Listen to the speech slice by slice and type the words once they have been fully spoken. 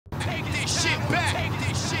back.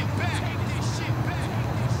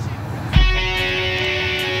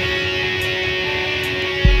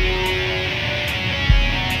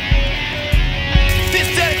 This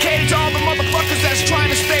dedicated to all the motherfuckers that's trying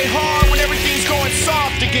to stay hard when everything's going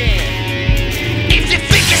soft again. If you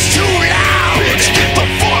think it's too loud, bitch, get the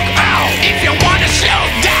fuck out. If you wanna slow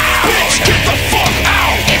down, bitch, get the fuck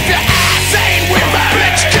out. If your ass ain't with me,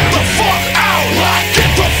 bitch, get the fuck out.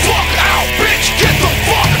 Get the fuck out, bitch, get the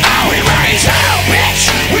fuck out. We raise hell, bitch,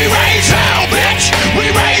 we raise hell, bitch, we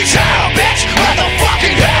raise hell, bitch,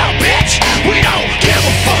 motherfucking hell, bitch. We don't give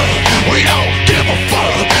a fuck, we don't give a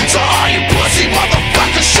fuck. So all you pussy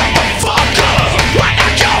motherfuckers, shut the fuck up. I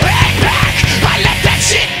knock your head back, I let that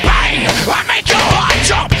shit bang. I make your heart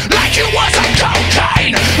jump like it was a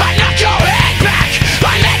cocaine. I knock your head back,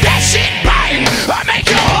 I let that shit bang. I make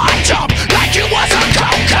your heart jump like it was a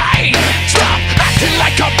cocaine. Stop acting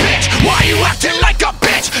like a bitch, why you acting like a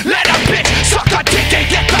bitch? Let a bitch suck a dick and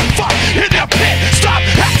get the fuck in the pit. Stop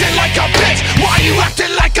acting like a bitch, why you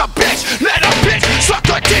acting like a bitch? Let a bitch suck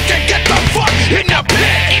a dick and get the fuck in the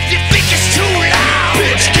pit. If you think it's too loud,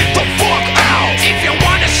 bitch, get the fuck out. If you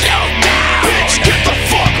wanna slow down, bitch, get the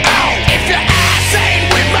fuck out. If your ass ain't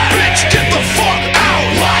with me, bitch, get the fuck out.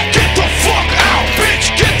 Get the fuck out, bitch,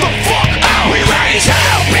 get the fuck out. We raise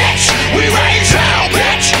hell, bitch, we raise hell,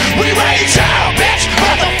 bitch, we raise hell, bitch,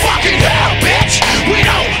 motherfucking hell, bitch. We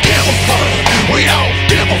don't give a fuck, we don't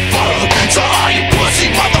give a fuck. So all you pussy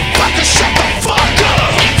motherfuckers, shut the fuck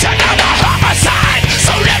up. It's another homicide,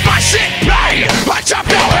 so let my shit play. I chop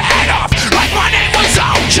your head off like my name was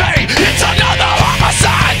OJ. It's another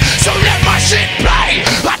homicide, so let my shit play.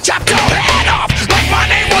 I chop your head off like my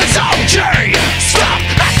name was OJ. Stop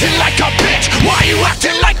acting like a bitch, why you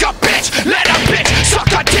acting like a bitch? Let a bitch suck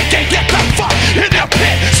a dick and get the fuck in the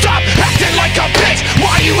pit. Stop acting like a bitch,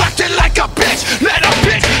 why you acting like a bitch? Let a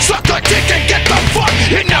bitch suck a dick and get the fuck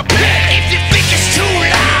in the pit. If you think it's too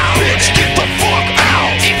loud, bitch, get the fuck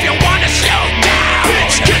out. If you wanna slow down,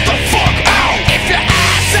 bitch, get the fuck out. If your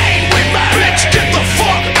ass ain't with me, bitch, get the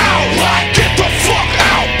fuck out. Get the fuck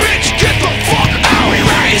out, bitch, get the fuck out. We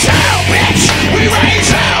raise hell, bitch, we raise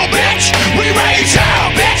hell, bitch, we raise hell,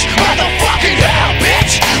 bitch, motherfucking hell,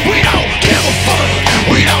 bitch. We don't give a fuck,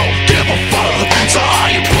 we don't give a fuck. So all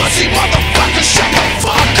you pussy motherfuckers, shut the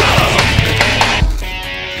fuck up.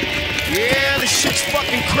 Yeah, this shit's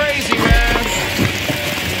fucking crazy, man.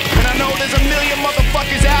 And I know there's a million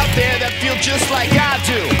motherfuckers out there that feel just like I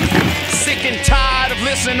do. Sick and tired of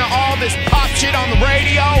listening to all this pop shit on the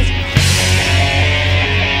radio.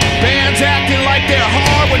 Bands acting like they're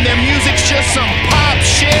hard when their music's just some pop